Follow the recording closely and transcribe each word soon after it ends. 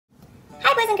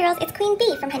girls, it's Queen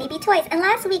Bee from Honeybee Toys, and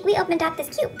last week we opened up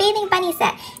this cute bathing bunny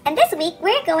set, and this week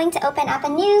we're going to open up a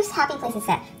new Happy Places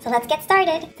set. So let's get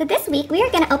started. So this week we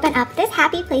are going to open up this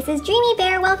Happy Places Dreamy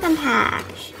Bear Welcome Pack.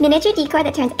 Miniature decor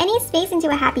that turns any space into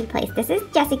a happy place. This is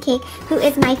Jessie Cake, who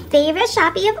is my favorite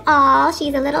Shoppy of all.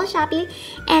 She's a little Shoppy,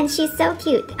 and she's so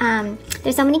cute.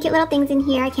 There's so many cute little things in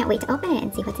here. I can't wait to open it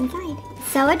and see what's inside.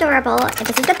 So adorable.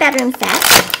 This is the bedroom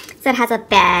set. So it has a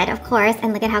bed, of course,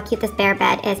 and look at how cute this bear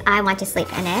bed is. I want to sleep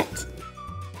in it.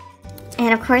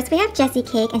 And of course we have Jessie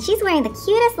Cake, and she's wearing the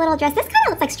cutest little dress. This kind of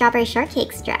looks like Strawberry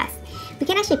Shortcake's dress. We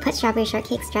can actually put Strawberry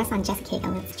Shortcake's dress on Jessie Cake.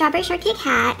 And Strawberry Shortcake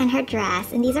hat and her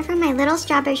dress, and these are from my little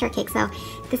Strawberry Shortcake. So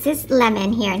this is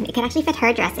Lemon here, and it can actually fit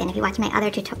her dress in if you watch my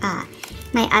other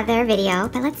video.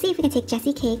 But let's see if we can take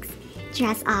Jessie Cake's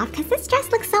dress off, because this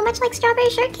dress looks so much like Strawberry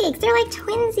Shortcake's. They're like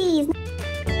twinsies.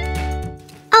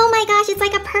 Oh my gosh, it's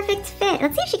like a perfect fit.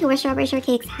 Let's see if she can wear Strawberry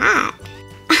Shortcake's hat.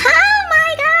 Oh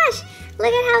my gosh,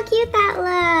 look at how cute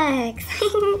that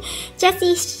looks.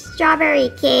 Jessie Strawberry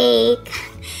Cake.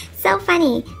 So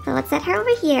funny. So let's set her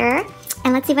over here,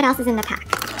 and let's see what else is in the pack.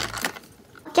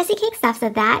 Jessie Cake stuff, so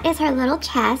that is her little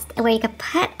chest where you could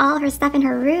put all her stuff in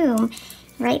her room.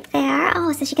 Right there.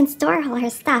 Oh, so she can store all her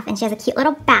stuff, and she has a cute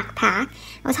little backpack.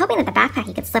 I was hoping that the backpack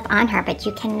you could slip on her, but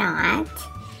you cannot.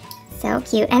 So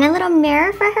cute. And a little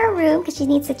mirror for her room, because she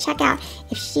needs to check out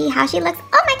how she looks.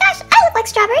 Oh my gosh, I look like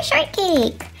Strawberry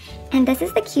Shortcake. And this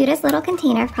is the cutest little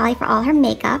container, probably for all her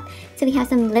makeup. So we have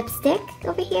some lipstick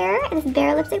over here, and this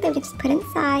bare lipstick that we just put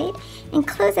inside and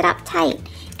close it up tight.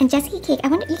 And Jessie Cake, I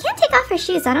wonder, you can't take off her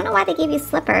shoes, so I don't know why they gave you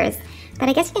slippers. But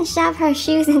I guess you can shove her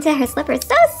shoes into her slippers.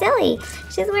 So silly.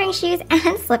 She's wearing shoes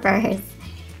and slippers.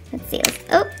 Let's see.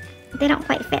 Oh, they don't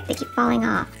quite fit. They keep falling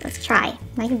off. Let's try.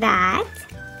 Like that.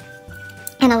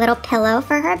 And a little pillow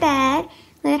for her bed.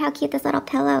 Look at how cute this little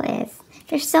pillow is.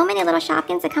 There's so many little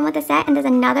Shopkins that come with the set, and there's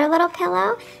another little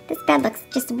pillow. This bed looks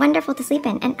just wonderful to sleep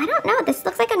in. And I don't know, this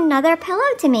looks like another pillow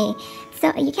to me.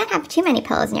 So you can't have too many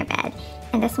pillows in your bed.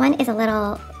 And this one is a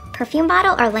little perfume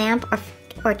bottle or lamp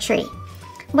or tree.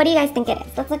 What do you guys think it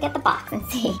is? Let's look at the box and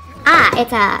see. Ah,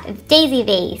 it's a daisy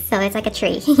vase, so it's like a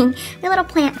tree. A little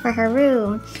plant for her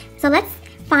room. So let's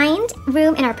find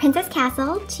room in our princess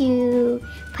castle to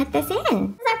put this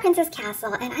in. This is our princess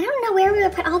castle, and I don't know where we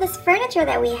would put all this furniture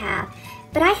that we have,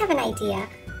 but I have an idea.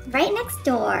 Right next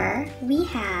door, we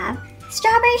have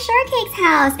Strawberry Shortcake's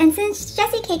house, and since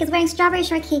Jessie Cake is wearing Strawberry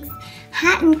Shortcake's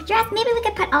hat and dress, maybe we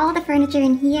could put all the furniture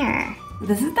in here.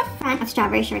 This is the front of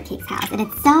Strawberry Shortcake's house, and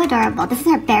it's so adorable. This is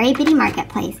her Berry Bitty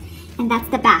Marketplace, and that's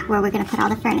the back where we're gonna put all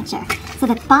the furniture. So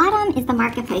the bottom is the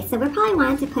marketplace, so we're probably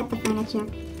wanting to put the furniture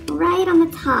right on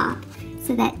the top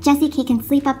so that Jessie Cake can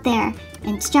sleep up there.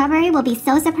 And Strawberry will be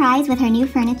so surprised with her new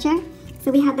furniture.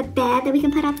 So we have the bed that we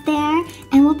can put up there,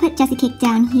 and we'll put Jessie Cake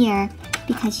down here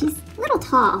because she's a little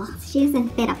tall. She doesn't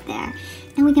fit up there.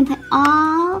 And we can put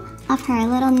all of her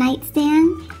little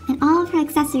nightstand and all of her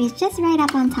accessories just right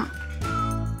up on top.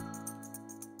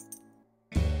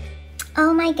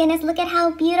 Oh my goodness, look at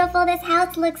how beautiful this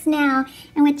house looks now.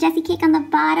 And with Jessie Cake on the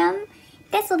bottom,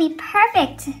 this will be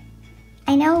perfect.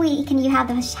 I know you have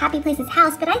the Happy Places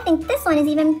house, but I think this one is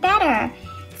even better.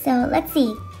 So let's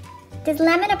see. Does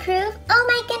Lemon approve? Oh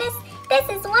my goodness,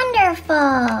 this is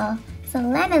wonderful. So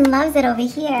Lemon loves it over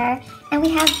here. And we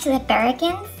have the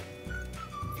Bearikins.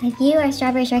 If you are a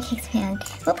Strawberry Shortcake's fan,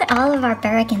 we'll put all of our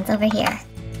Bearikins over here.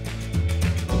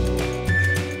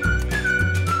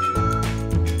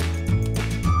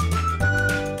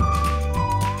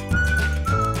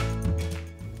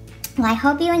 Well, I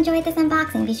hope you enjoyed this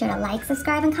unboxing. Be sure to like,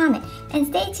 subscribe, and comment. And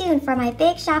stay tuned for my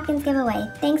big Shopkins giveaway.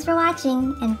 Thanks for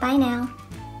watching, and bye now.